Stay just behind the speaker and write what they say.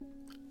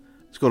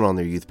going on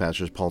there, youth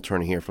pastors? Paul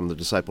Turner here from the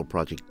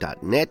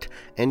discipleproject.net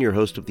and your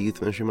host of the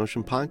Youth Ministry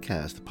Motion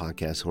podcast, the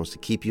podcast that wants to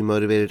keep you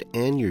motivated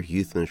and your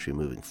youth ministry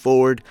moving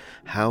forward.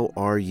 How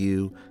are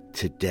you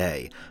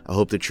today? I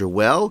hope that you're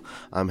well.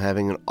 I'm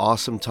having an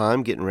awesome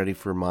time getting ready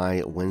for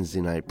my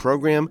Wednesday night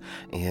program,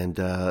 and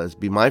it'll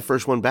be my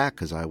first one back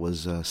because I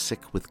was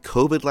sick with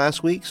COVID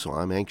last week, so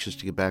I'm anxious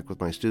to get back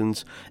with my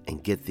students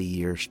and get the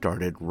year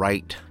started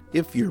right.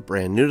 If you're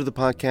brand new to the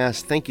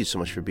podcast, thank you so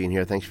much for being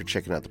here. Thanks for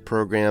checking out the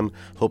program.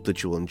 Hope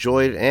that you will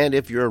enjoy it. And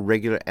if you're a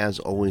regular, as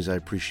always, I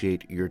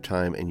appreciate your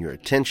time and your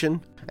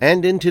attention.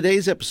 And in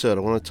today's episode,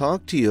 I want to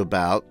talk to you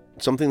about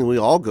something that we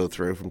all go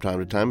through from time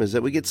to time, is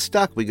that we get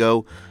stuck. We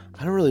go,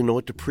 I don't really know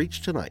what to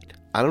preach tonight.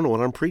 I don't know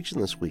what I'm preaching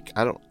this week.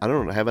 I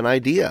don't have an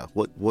idea.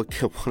 What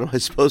am I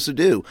supposed to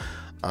do?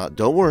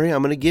 Don't worry,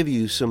 I'm going to give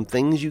you some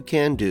things you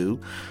can do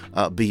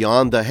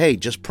beyond the, hey,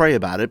 just pray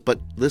about it. But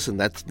listen,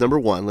 that's number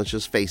one. Let's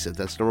just face it.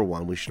 That's number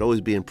one. We should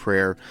always be in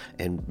prayer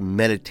and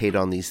meditate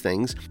on these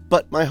things.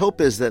 But my hope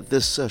is that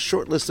this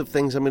short list of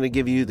things I'm going to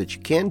give you that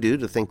you can do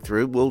to think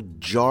through will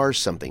jar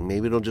something.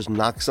 Maybe it'll just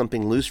knock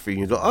something loose for you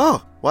and go,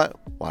 oh, why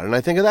didn't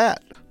I think of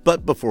that?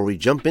 But before we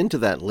jump into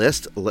that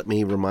list, let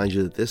me remind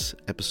you that this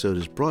episode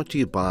is brought to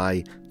you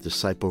by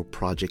Disciple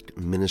Project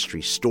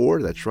Ministry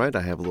Store. That's right,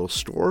 I have a little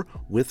store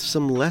with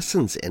some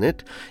lessons in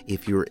it.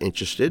 If you're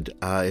interested,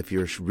 if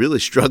you're really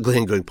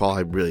struggling, going, Paul,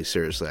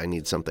 I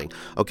need something.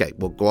 Okay,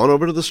 well, go on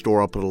over to the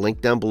store. I'll put a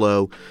link down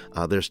below.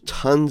 There's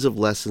tons of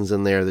lessons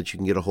in there that you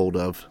can get a hold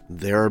of.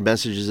 There are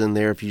messages in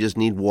there if you just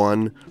need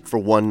one for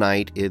one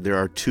night. There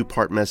are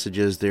 2-part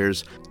messages.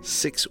 There's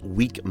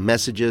 6-week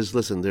messages.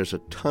 Listen, there's a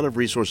ton of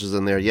resources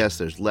in there. Yes,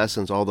 there's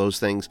lessons, all those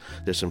things.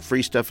 There's some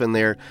free stuff in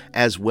there,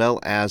 as well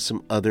as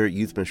some other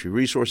youth ministry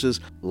resources,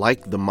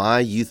 like the My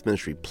Youth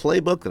Ministry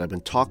Playbook that I've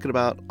been talking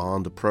about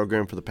on the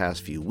program for the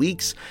past few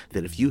weeks,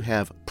 that if you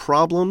have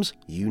problems,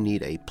 you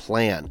need a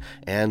plan.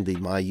 And the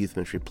My Youth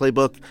Ministry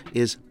Playbook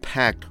is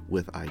packed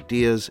with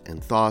ideas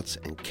and thoughts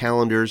and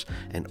calendars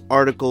and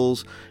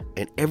articles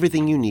and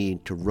everything you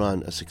need to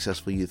run a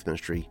successful youth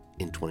ministry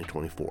in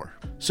 2024.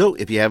 So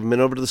if you haven't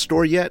been over to the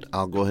store yet,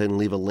 I'll go ahead and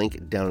leave a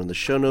link down in the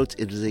show notes.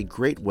 It is a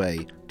great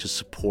way to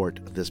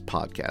support this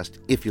podcast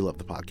if you love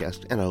the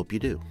podcast, and I hope you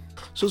do.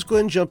 So let's go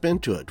ahead and jump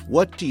into it.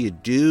 What do you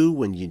do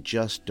when you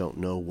just don't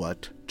know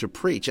what to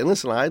preach? And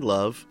listen, I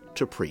love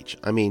to preach.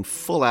 I mean,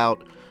 full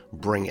out,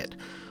 bring it.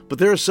 But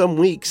there are some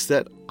weeks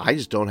that I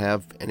just don't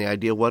have any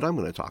idea what I'm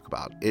going to talk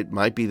about. It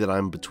might be that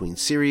I'm between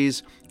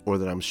series, or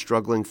that I'm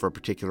struggling for a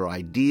particular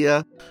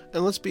idea.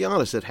 And let's be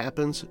honest, it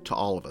happens to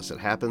all of us. It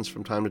happens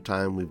from time to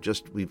time.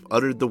 We've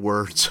uttered the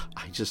words,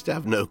 I just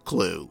have no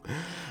clue.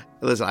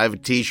 Listen, I have a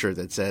t-shirt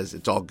that says,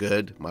 it's all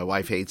good. My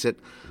wife hates it.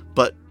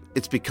 But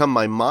it's become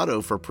my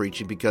motto for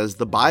preaching because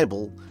the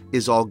Bible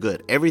is all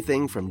good.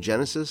 Everything from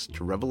Genesis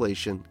to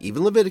Revelation,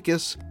 even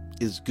Leviticus,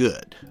 is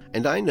good.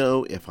 And I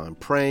know if I'm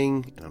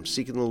praying and I'm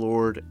seeking the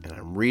Lord and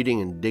I'm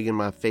reading and digging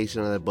my face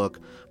into that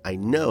book, I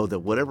know that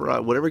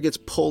whatever gets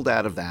pulled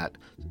out of that,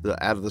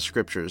 out of the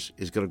scriptures,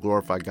 is going to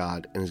glorify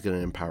God and is going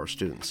to empower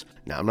students.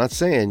 Now, I'm not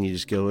saying you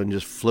just go and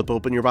just flip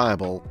open your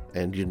Bible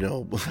and,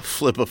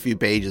 flip a few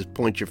pages,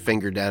 point your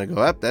finger down and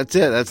go, up, that's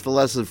it. That's the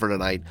lesson for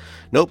tonight.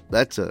 Nope,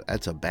 that's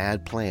a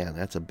bad plan.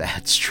 That's a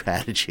bad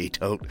strategy.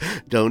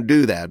 Don't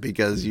do that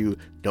because you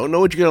don't know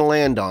what you're going to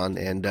land on,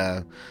 and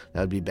that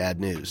would be bad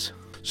news.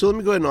 So let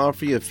me go ahead and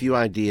offer you a few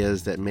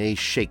ideas that may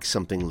shake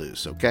something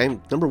loose, okay?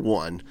 Number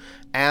one,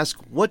 ask,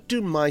 what do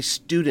my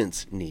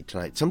students need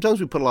tonight? Sometimes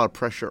we put a lot of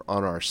pressure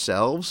on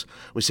ourselves.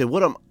 We say,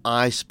 what am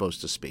I supposed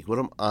to speak? What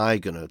am I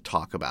going to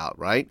talk about,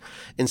 right?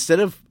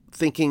 Instead of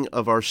thinking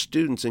of our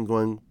students and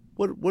going,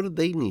 what do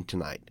they need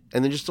tonight?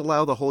 And then just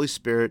allow the Holy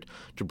Spirit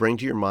to bring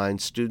to your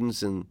mind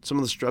students and some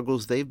of the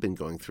struggles they've been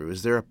going through.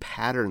 Is there a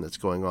pattern that's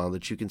going on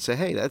that you can say,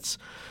 hey,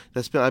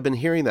 I've been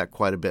hearing that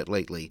quite a bit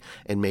lately,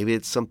 and maybe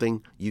it's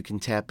something you can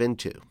tap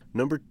into.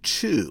 Number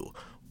two,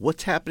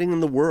 what's happening in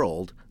the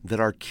world that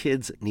our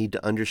kids need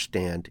to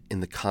understand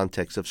in the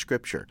context of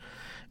Scripture?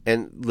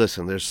 And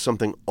listen, there's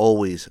something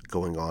always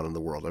going on in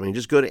the world. I mean,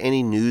 just go to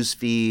any news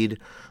feed,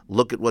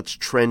 look at what's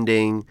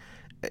trending.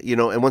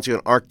 And once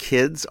again, our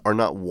kids are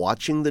not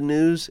watching the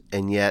news,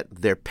 and yet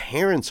their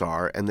parents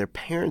are, and their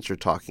parents are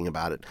talking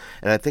about it.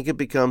 And I think it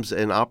becomes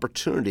an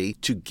opportunity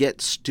to get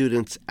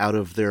students out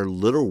of their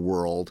little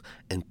world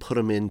and put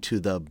them into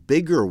the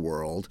bigger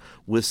world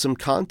with some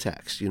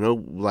context.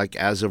 Like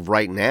as of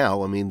right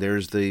now, I mean,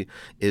 there's the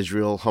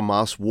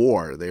Israel-Hamas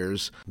war.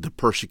 There's the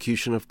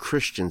persecution of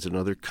Christians in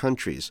other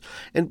countries.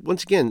 And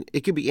once again,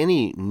 it could be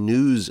any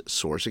news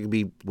source. It could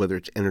be whether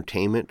it's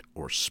entertainment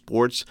or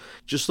sports.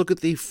 Just look at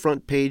the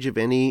front page of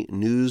any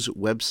news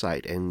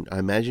website, and I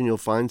imagine you'll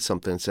find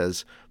something that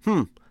says,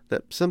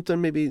 that something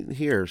maybe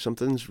here,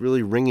 something's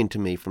really ringing to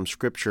me from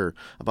Scripture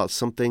about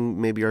something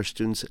maybe our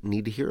students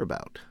need to hear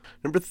about.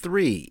 Number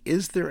 3,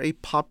 is there a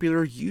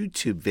popular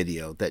YouTube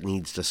video that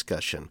needs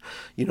discussion?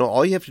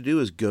 All you have to do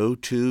is go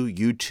to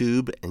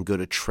YouTube and go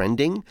to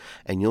trending,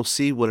 and you'll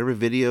see whatever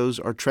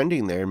videos are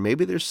trending there.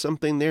 Maybe there's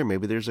something there.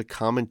 Maybe there's a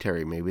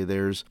commentary. Maybe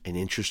there's an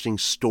interesting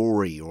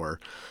story or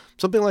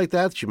Something like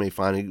that you may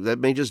find that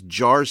may just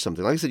jar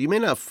something. Like I said, you may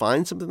not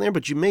find something there,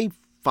 but you may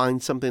find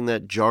something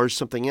that jars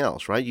something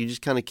else, right? You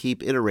just kind of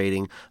keep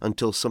iterating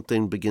until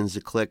something begins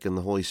to click and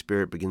the Holy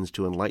Spirit begins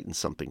to enlighten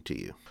something to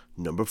you.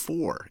 Number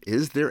 4,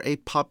 is there a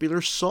popular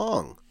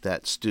song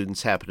that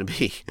students happen to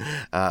be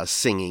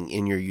singing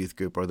in your youth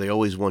group, or they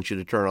always want you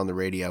to turn on the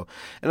radio?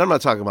 And I'm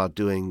not talking about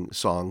doing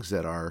songs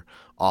that are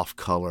off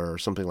color or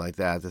something like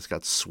that, that's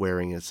got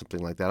swearing and something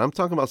like that. I'm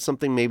talking about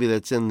something maybe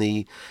that's in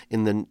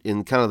kind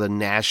of the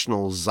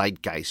national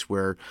zeitgeist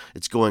where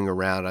it's going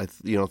around. I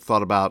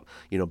thought about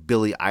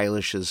Billie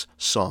Eilish's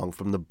song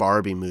from the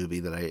Barbie movie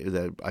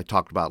that I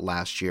talked about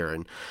last year,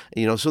 and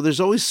so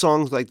there's always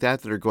songs like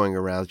that are going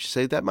around that you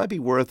say that might be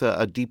worth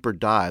a deeper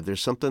dive.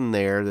 There's something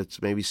there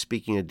that's maybe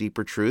speaking a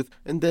deeper truth,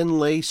 and then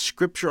lay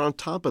scripture on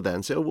top of that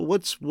and say, oh, well,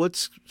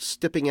 what's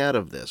stepping out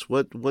of this?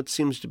 What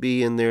seems to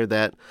be in there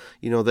that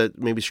that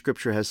maybe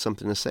scripture has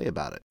something to say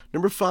about it.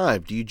 Number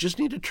 5, do you just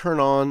need to turn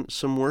on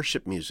some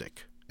worship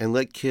music and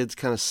let kids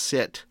kind of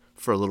sit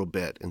for a little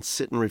bit and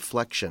sit in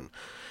reflection?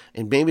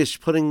 And maybe it's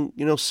putting,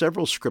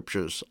 several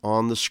scriptures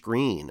on the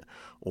screen,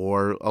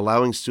 or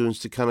allowing students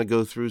to kind of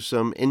go through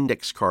some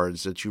index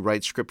cards that you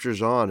write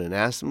scriptures on and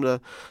ask them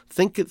to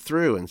think it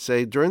through and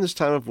say, during this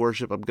time of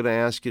worship, I'm going to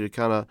ask you to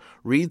kind of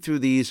read through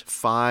these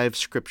 5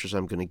 scriptures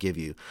I'm going to give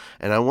you.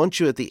 And I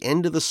want you at the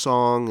end of the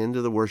song, end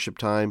of the worship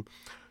time,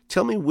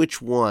 tell me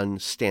which one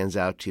stands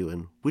out to you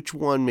and which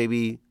one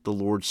maybe the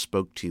Lord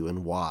spoke to you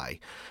and why.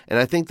 And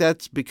I think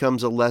that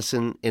becomes a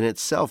lesson in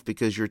itself,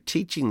 because you're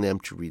teaching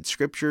them to read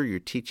Scripture, you're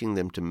teaching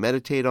them to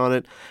meditate on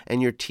it,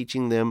 and you're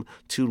teaching them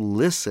to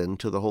listen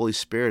to the Holy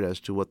Spirit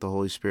as to what the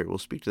Holy Spirit will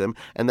speak to them.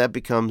 And that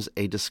becomes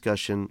a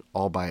discussion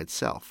all by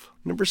itself.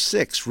 Number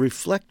 6,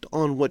 reflect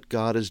on what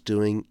God is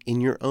doing in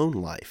your own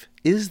life.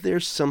 Is there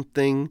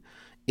something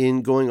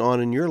going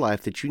on in your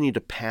life that you need to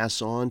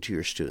pass on to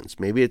your students?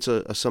 Maybe it's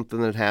something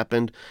that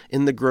happened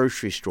in the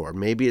grocery store.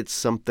 Maybe it's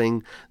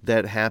something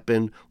that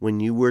happened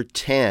when you were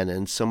 10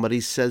 and somebody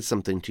said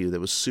something to you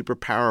that was super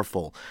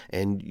powerful,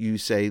 and you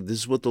say, this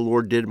is what the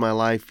Lord did in my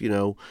life,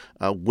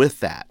 with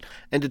that.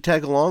 And to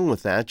tag along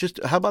with that, just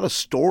how about a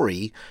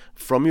story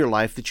from your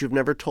life that you've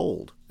never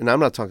told? And I'm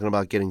not talking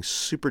about getting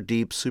super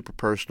deep, super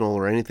personal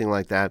or anything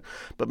like that,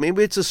 but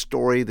maybe it's a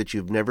story that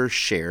you've never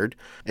shared,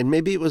 and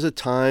maybe it was a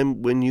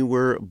time when you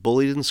were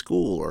bullied in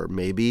school, or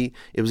maybe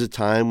it was a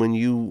time when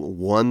you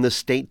won the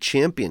state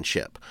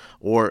championship,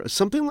 or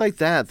something like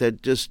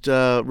that just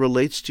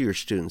relates to your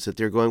students, that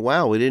they're going,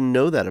 wow, we didn't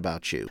know that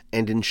about you.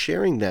 And in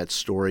sharing that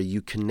story,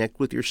 you connect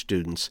with your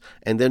students,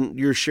 and then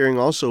you're sharing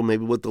also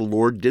maybe what the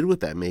Lord did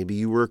with that. Maybe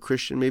you were a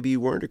Christian, maybe you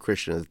weren't a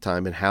Christian at the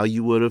time, and how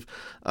you would have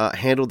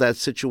handled that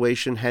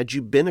situation had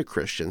you been a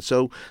Christian.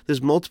 So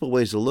there's multiple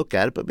ways to look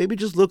at it, but maybe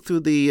just look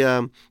through the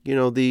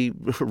the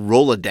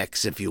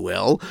Rolodex, if you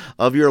will,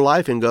 of your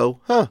life and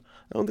go, I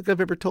don't think I've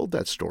ever told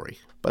that story.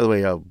 By the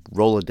way,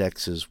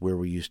 Rolodex is where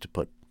we used to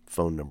put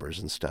phone numbers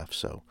and stuff.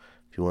 So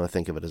if you want to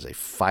think of it as a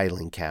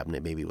filing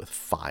cabinet, maybe with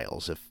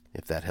files,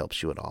 if that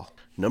helps you at all.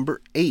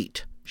 Number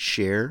 8,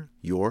 share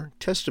your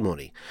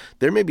testimony.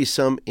 There may be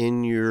some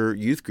in your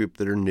youth group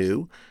that are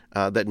new,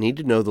 that need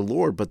to know the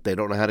Lord, but they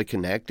don't know how to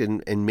connect,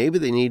 and maybe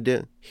they need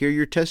to hear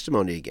your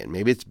testimony again.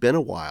 Maybe it's been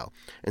a while,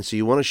 and so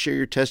you want to share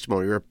your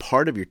testimony, or a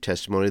part of your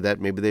testimony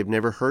that maybe they've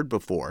never heard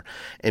before.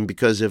 And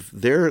because if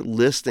they're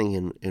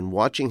listening and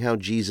watching how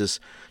Jesus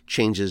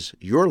changes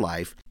your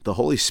life, the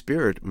Holy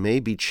Spirit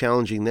may be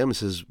challenging them and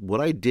says, what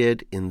I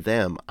did in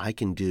them, I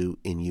can do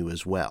in you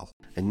as well.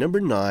 And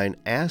number 9,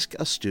 ask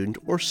a student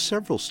or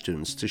several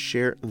students to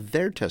share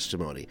their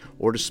testimony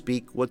or to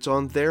speak what's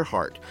on their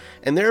heart.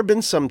 And there have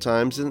been some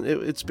times, and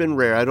it's been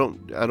rare. I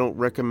don't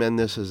recommend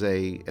this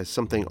as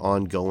something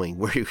ongoing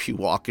where you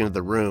walk into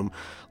the room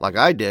like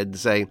I did and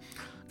say,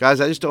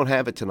 guys, I just don't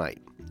have it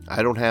tonight.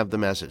 I don't have the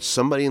message.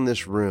 Somebody in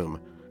this room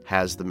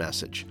has the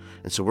message.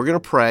 And so we're going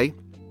to pray.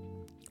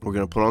 We're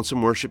going to put on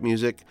some worship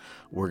music.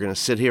 We're going to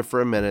sit here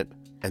for a minute.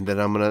 And then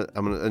I'm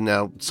gonna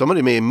now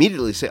somebody may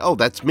immediately say, oh,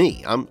 that's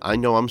me. I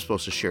know I'm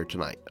supposed to share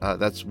tonight.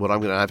 That's what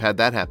I've had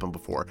that happen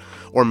before.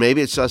 Or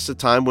maybe it's just a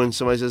time when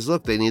somebody says,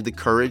 look, they need the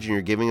courage, and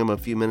you're giving them a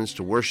few minutes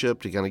to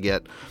worship, to kind of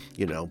get,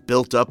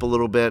 built up a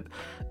little bit.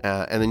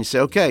 And then you say,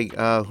 okay,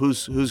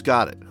 who's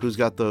got it? Who's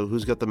got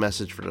the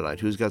message for tonight?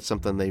 Who's got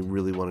something they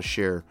really want to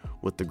share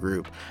with the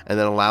group? And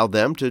then allow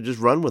them to just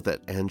run with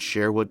it and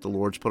share what the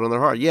Lord's put on their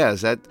heart. Yeah, is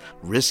that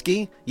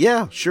risky?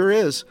 Yeah, sure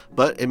is.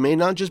 But it may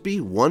not just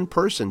be one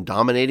person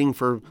dominating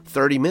for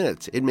 30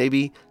 minutes. It may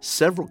be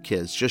several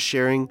kids just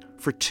sharing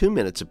for 2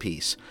 minutes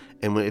apiece.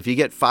 And if you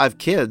get 5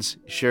 kids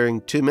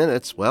sharing 2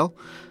 minutes, well,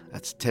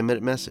 that's a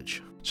 10-minute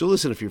message. So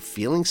listen, if you're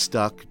feeling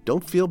stuck,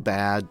 don't feel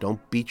bad.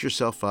 Don't beat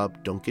yourself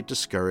up. Don't get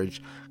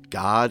discouraged.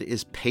 God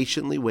is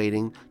patiently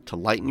waiting to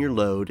lighten your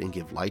load and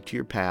give light to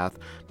your path.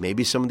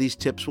 Maybe some of these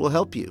tips will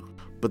help you.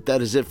 But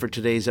that is it for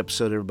today's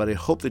episode, everybody. I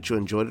hope that you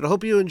enjoyed it. I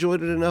hope you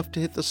enjoyed it enough to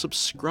hit the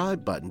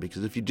subscribe button,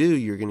 because if you do,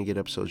 you're going to get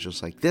episodes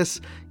just like this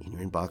in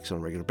your inbox on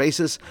a regular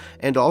basis.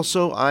 And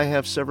also, I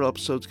have several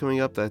episodes coming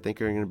up that I think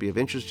are going to be of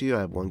interest to you. I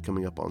have one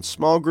coming up on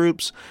small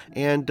groups,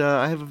 and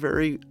I have a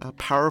very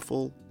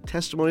powerful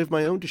testimony of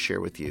my own to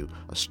share with you,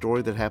 a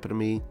story that happened to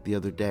me the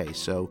other day.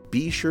 So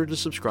be sure to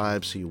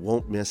subscribe so you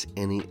won't miss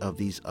any of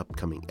these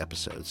upcoming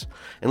episodes.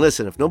 And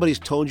listen, if nobody's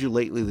told you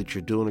lately that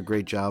you're doing a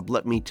great job,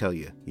 let me tell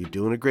you, you're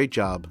doing a great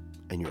job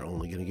and you're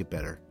only going to get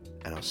better.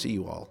 And I'll see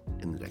you all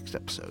in the next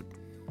episode.